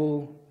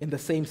Bible, in the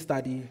same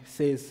study,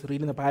 says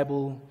reading the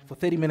Bible for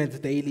 30 minutes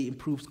daily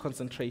improves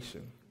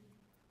concentration.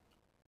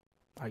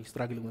 Are you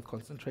struggling with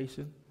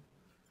concentration?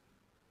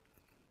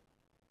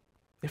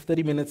 If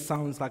 30 minutes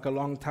sounds like a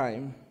long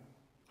time,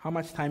 How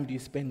much time do you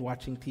spend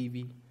watching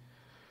TV,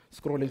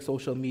 scrolling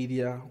social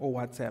media, or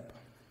WhatsApp?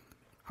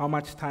 How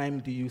much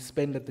time do you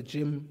spend at the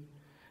gym,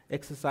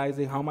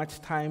 exercising? How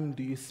much time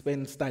do you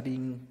spend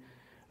studying,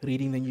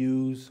 reading the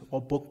news,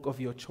 or book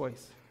of your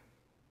choice?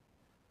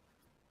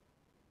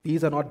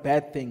 These are not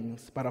bad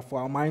things, but for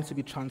our minds to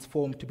be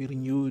transformed, to be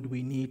renewed,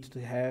 we need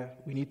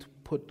to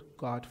put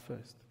God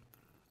first.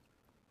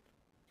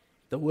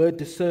 The word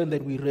discern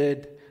that we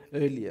read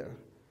earlier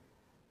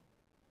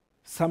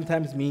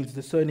sometimes means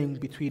discerning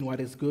between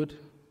what is good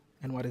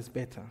and what is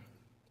better,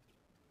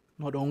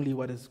 not only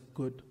what is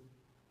good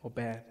or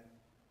bad.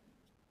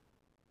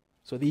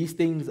 So these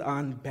things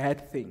aren't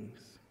bad things.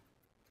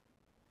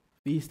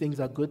 These things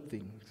are good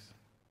things.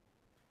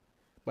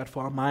 But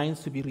for our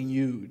minds to be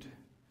renewed,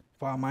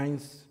 for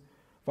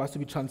us to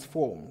be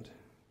transformed,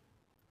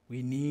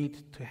 we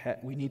need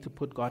to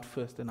put God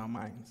first in our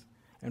minds.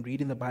 And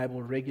reading the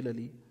Bible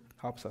regularly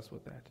helps us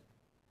with that.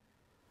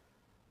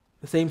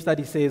 The same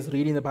study says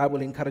reading the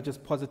Bible encourages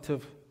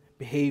positive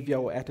behavior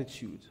or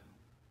attitude.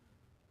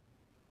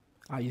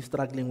 Are you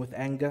struggling with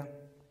anger,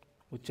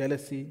 with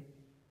jealousy,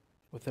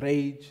 with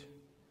rage,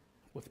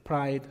 with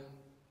pride,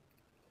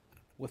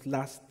 with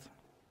lust,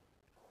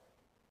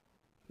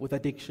 with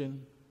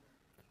addiction?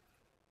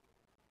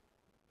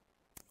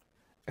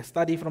 A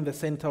study from the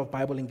Center of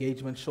Bible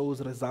Engagement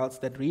shows results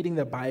that reading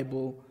the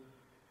Bible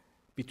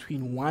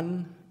between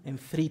 1 and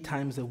 3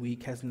 times a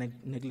week has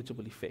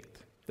negligible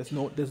effect.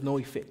 There's no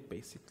effect,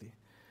 basically.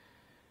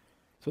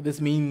 So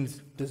this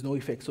means there's no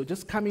effect. So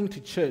just coming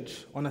to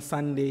church on a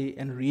Sunday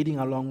and reading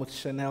along with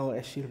Chanel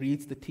as she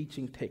reads the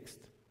teaching text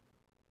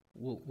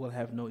will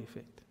have no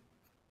effect.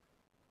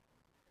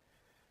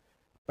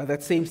 But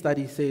that same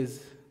study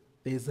says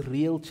there's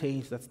real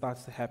change that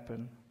starts to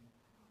happen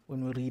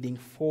when we're reading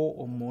 4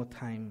 or more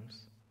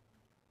times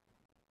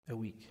a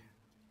week.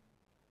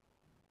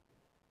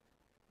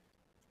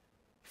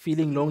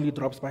 Feeling lonely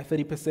drops by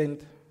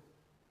 30%.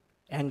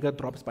 Anger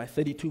drops by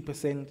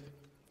 32%.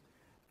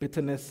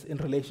 Bitterness in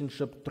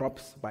relationship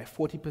drops by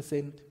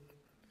 40%.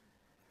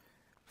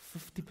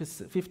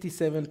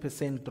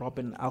 57% drop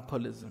in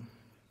alcoholism.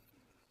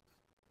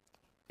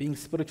 Being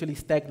spiritually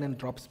stagnant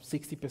drops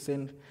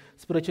 60%.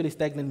 Spiritually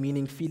stagnant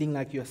meaning feeling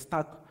like you're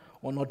stuck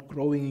or not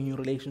growing in your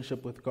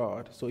relationship with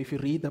God. So if you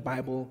read the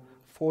Bible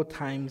 4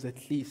 times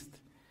at least,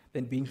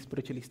 then being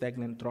spiritually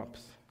stagnant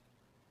drops.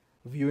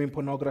 Viewing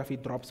pornography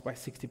drops by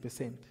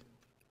 60%.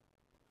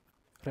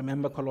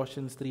 Remember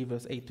Colossians 3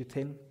 verse 8 to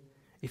 10?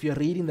 If you're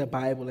reading the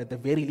Bible at the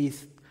very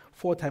least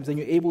 4 times, then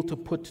you're able to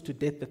put to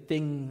death the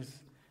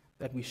things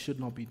that we should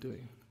not be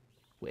doing.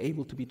 We're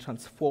able to be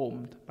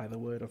transformed by the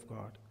Word of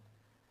God.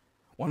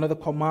 One of the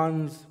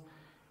commands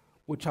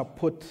which are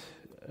put,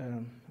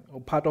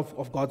 or part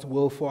of God's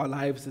will for our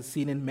lives is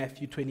seen in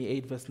Matthew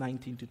 28 verse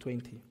 19 to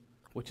 20,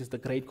 which is the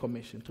Great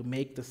Commission, to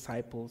make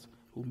disciples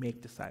who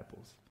make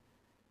disciples.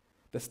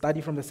 The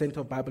study from the Center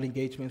of Bible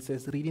Engagement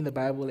says reading the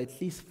Bible at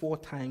least 4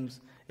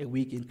 times a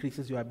week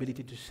increases your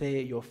ability to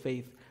share your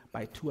faith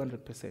by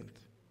 200%.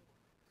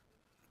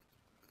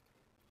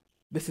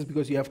 This is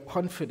because you have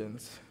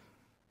confidence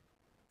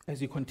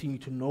as you continue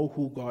to know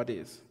who God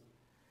is,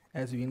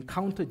 as you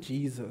encounter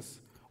Jesus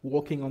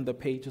walking on the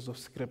pages of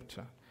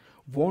Scripture.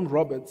 Vaughan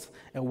Roberts,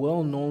 a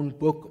well-known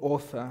book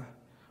author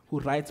who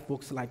writes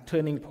books like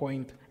Turning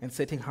Point and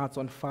Setting Hearts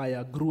on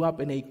Fire, grew up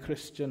in a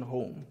Christian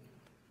home,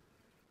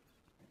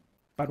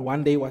 but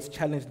one day was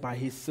challenged by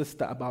his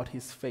sister about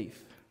his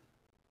faith.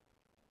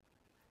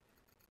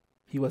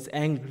 He was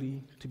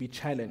angry to be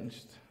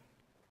challenged,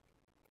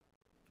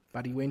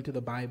 but he went to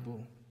the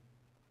Bible.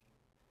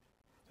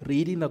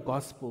 Reading the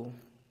gospel,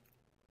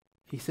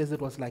 he says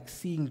it was like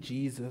seeing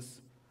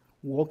Jesus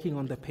walking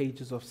on the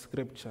pages of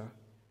Scripture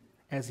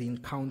as he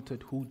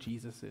encountered who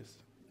Jesus is.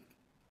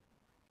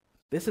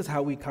 This is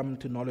how we come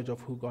to knowledge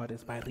of who God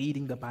is, by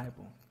reading the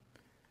Bible,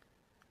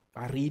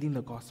 by reading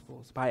the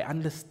Gospels, by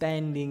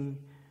understanding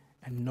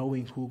and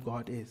knowing who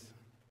God is.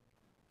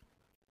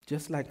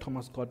 Just like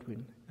Thomas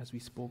Godwin, as we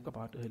spoke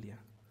about earlier.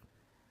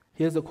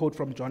 Here's a quote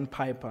from John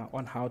Piper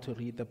on how to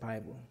read the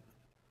Bible.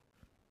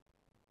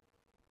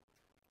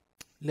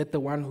 Let the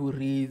one who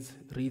reads,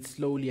 read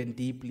slowly and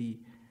deeply,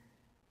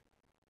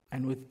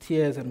 and with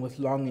tears and with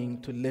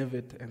longing to live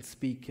it and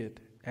speak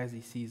it as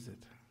he sees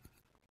it.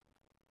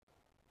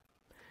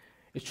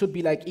 It should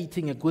be like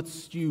eating a good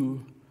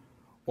stew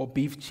or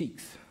beef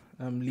cheeks.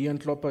 Leon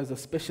Klopper is a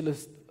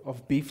specialist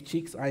of beef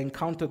cheeks. I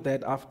encountered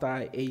that after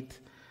I ate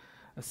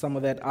some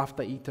of that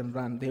after Eat and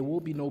Run. There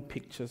will be no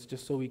pictures,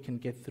 just so we can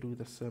get through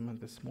the sermon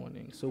this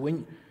morning. So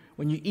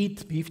when you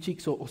eat beef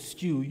cheeks or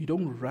stew, you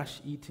don't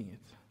rush eating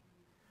it.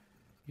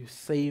 You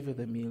savor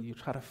the meal. You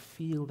try to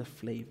feel the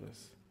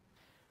flavors.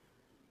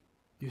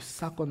 You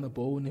suck on the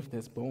bone if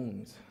there's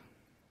bones,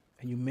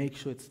 and you make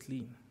sure it's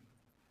clean.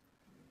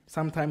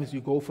 Sometimes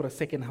you go for a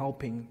second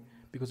helping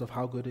because of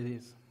how good it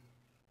is.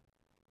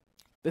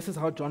 This is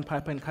how John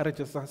Piper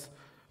encourages us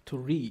to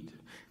read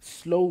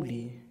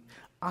slowly,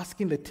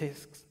 asking the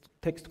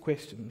text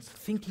questions,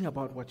 thinking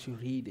about what you're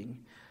reading,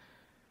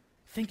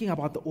 thinking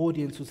about the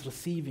audience who's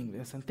receiving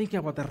this, and thinking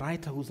about the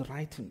writer who's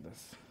writing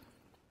this,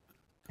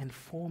 and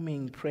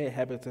forming prayer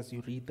habits as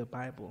you read the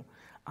Bible,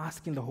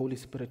 asking the Holy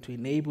Spirit to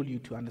enable you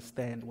to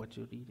understand what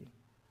you're reading.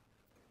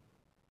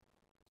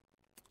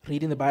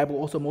 Reading the Bible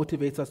also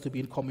motivates us to be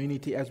in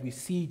community as we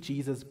see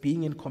Jesus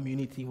being in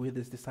community with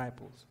his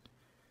disciples.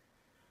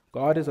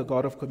 God is a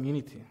God of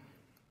community.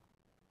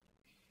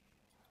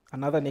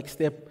 Another next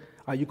step,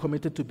 are you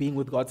committed to being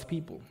with God's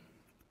people?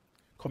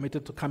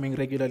 Committed to coming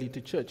regularly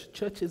to church?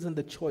 Church isn't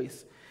the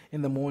choice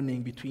in the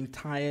morning between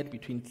tired,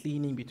 between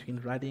cleaning, between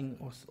running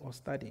or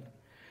studying.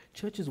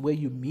 Church is where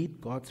you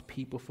meet God's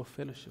people for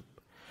fellowship,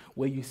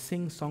 where you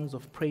sing songs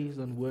of praise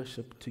and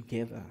worship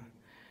together.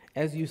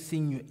 As you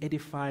sing, you're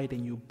edified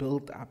and you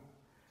build up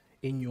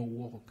in your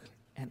walk.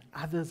 And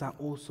others are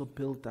also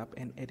built up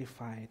and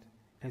edified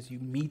as you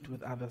meet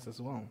with others as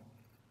well.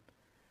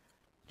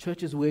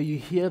 Church is where you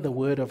hear the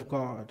word of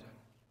God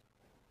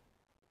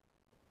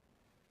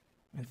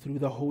and through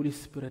the Holy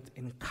Spirit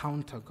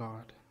encounter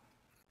God.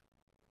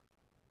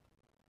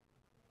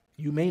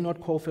 You may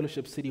not call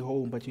Fellowship City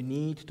home, but you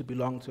need to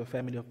belong to a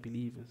family of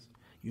believers.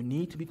 You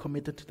need to be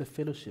committed to the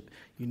fellowship.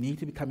 You need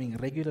to be coming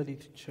regularly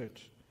to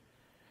church,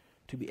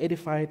 to be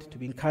edified, to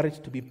be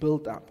encouraged, to be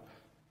built up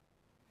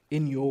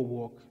in your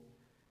walk,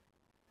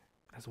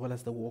 as well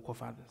as the walk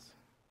of others.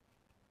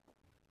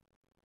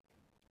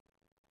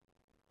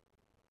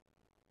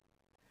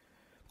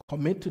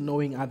 Commit to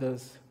knowing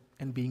others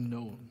and being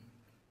known.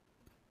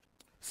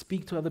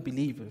 Speak to other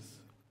believers.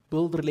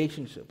 Build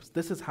relationships.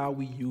 This is how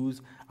we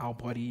use our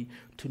body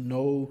to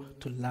know,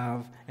 to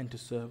love, and to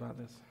serve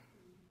others.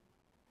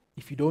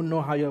 If you don't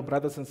know how your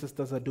brothers and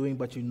sisters are doing,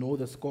 but you know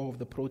the score of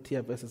the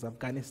Protea versus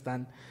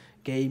Afghanistan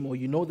game, or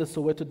you know the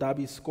Soweto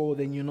Derby score,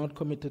 then you're not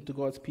committed to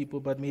God's people,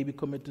 but maybe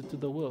committed to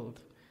the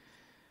world.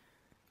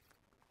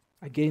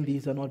 Again,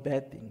 these are not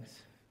bad things.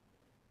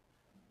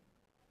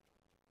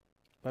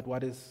 But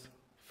what is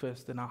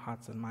first in our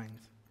hearts and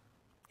minds?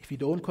 If you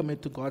don't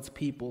commit to God's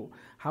people,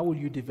 how will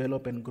you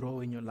develop and grow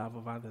in your love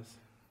of others?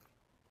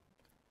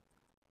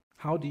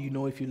 How do you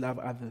know if you love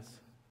others?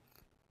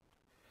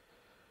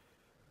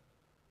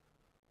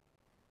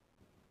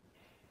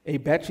 A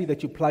battery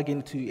that you plug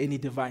into any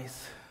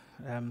device,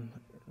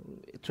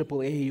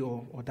 AAA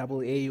or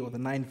AA or the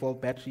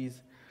 9-volt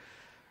batteries,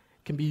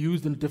 can be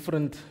used in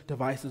different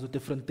devices or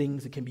different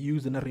things. It can be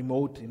used in a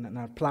remote, in an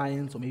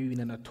appliance, or maybe even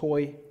in a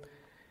toy.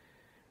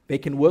 They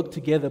can work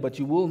together, but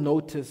you will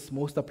notice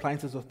most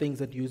appliances or things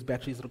that use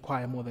batteries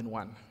require more than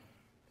one.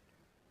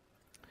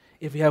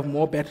 If you have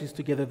more batteries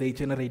together, they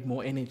generate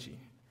more energy.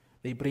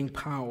 They bring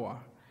power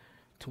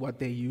to what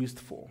they're used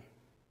for.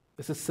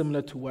 This is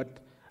similar to what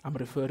I'm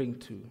referring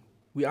to.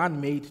 We aren't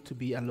made to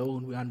be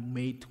alone. We aren't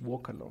made to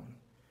walk alone.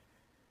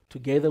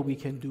 Together we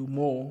can do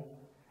more,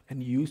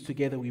 and used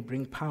together we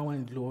bring power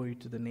and glory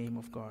to the name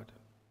of God.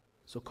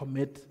 So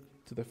commit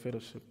to the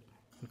fellowship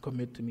and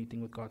commit to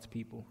meeting with God's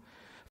people.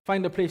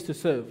 Find a place to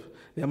serve.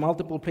 There are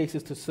multiple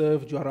places to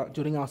serve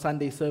during our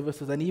Sunday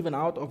services and even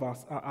out of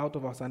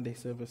our Sunday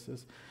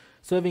services.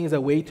 Serving is a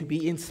way to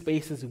be in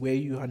spaces where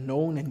you are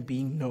known and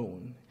being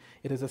known.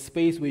 It is a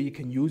space where you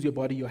can use your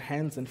body, your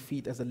hands and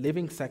feet as a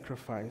living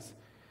sacrifice.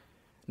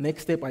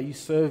 Next step, are you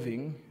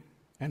serving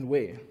and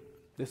where?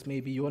 This may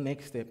be your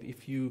next step.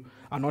 If you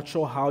are not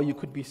sure how you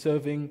could be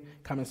serving,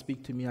 come and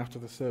speak to me after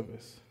the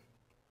service.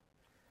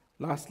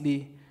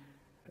 Lastly,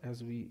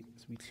 as we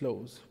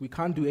close, we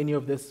can't do any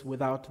of this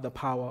without the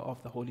power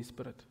of the Holy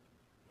Spirit.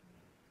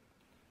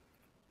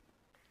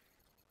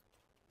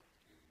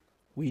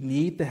 We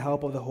need the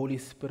help of the Holy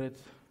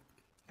Spirit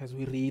as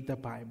we read the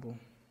Bible,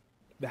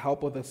 the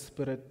help of the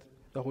Spirit,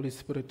 the Holy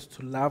Spirit,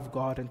 to love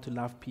God and to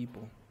love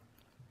people,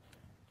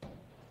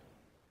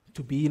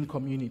 to be in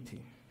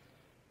community.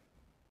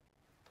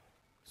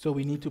 So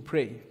we need to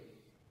pray.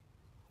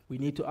 We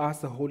need to ask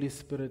the Holy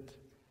Spirit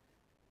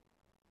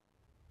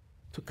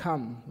to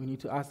come. We need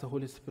to ask the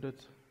Holy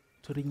Spirit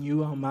to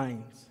renew our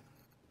minds.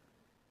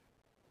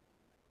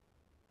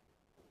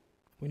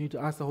 We need to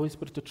ask the Holy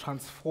Spirit to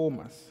transform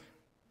us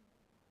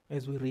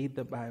as we read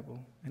the Bible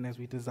and as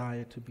we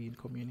desire to be in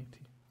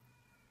community.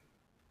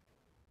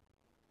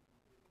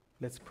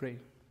 Let's pray.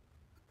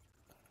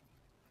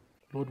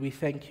 Lord, we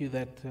thank you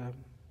that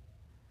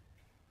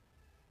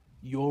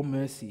your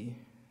mercy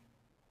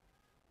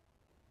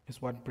is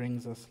what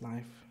brings us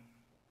life,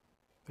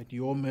 that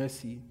your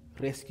mercy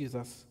rescues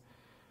us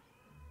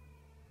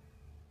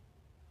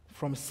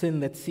from sin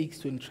that seeks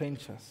to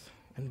entrench us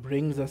and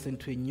brings us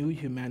into a new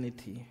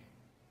humanity,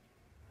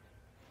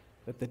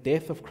 that the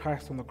death of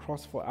Christ on the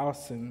cross for our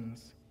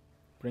sins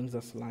brings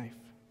us life.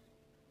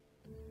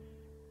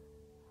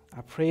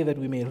 I pray that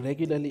we may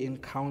regularly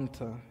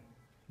encounter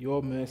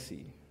your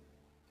mercy,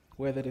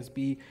 whether it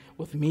be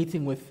with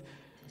meeting with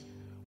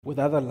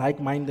other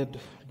like-minded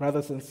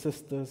brothers and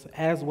sisters,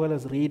 as well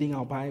as reading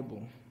our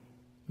Bible.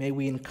 May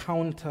we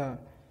encounter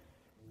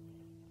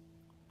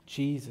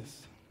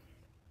Jesus.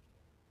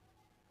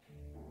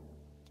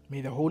 May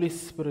the Holy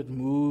Spirit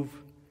move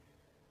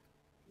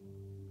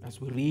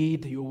as we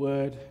read your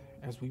word,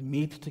 as we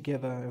meet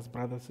together as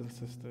brothers and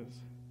sisters.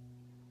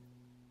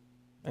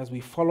 as we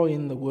follow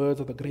in the words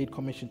of the Great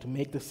Commission to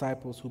make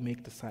disciples who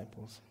make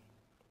disciples.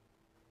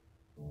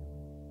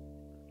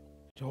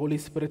 The Holy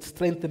Spirit,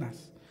 strengthen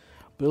us,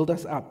 build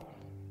us up,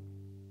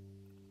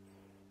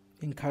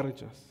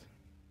 encourage us.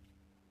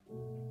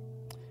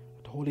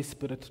 The Holy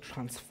Spirit,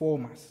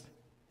 transform us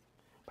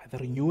by the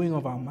renewing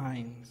of our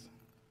minds.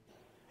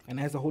 And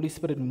as the Holy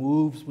Spirit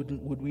moves,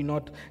 would we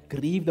not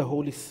grieve the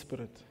Holy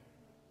Spirit?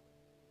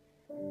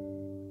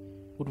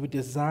 Would we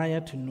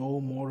desire to know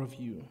more of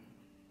you?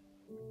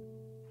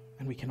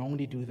 And we can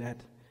only do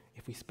that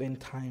if we spend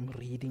time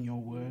reading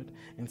your word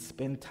and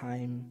spend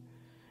time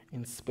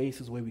in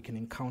spaces where we can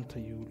encounter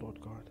you, Lord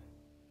God.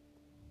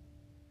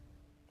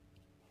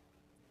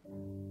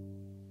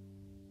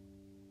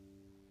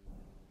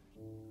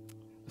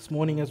 This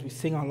morning, as we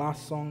sing our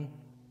last song,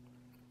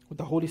 would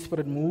the Holy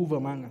Spirit move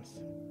among us?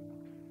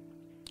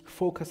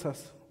 Focus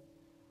us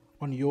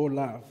on your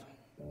love.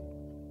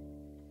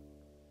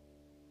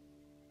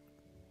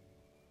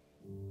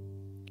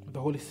 Would the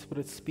Holy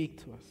Spirit speak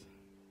to us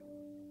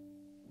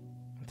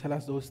and tell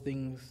us those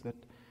things that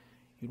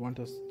you want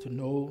us to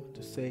know,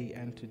 to say,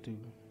 and to do?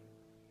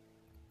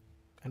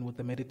 And would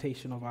the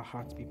meditation of our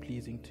hearts be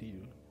pleasing to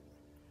you?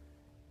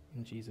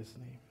 In Jesus'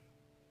 name.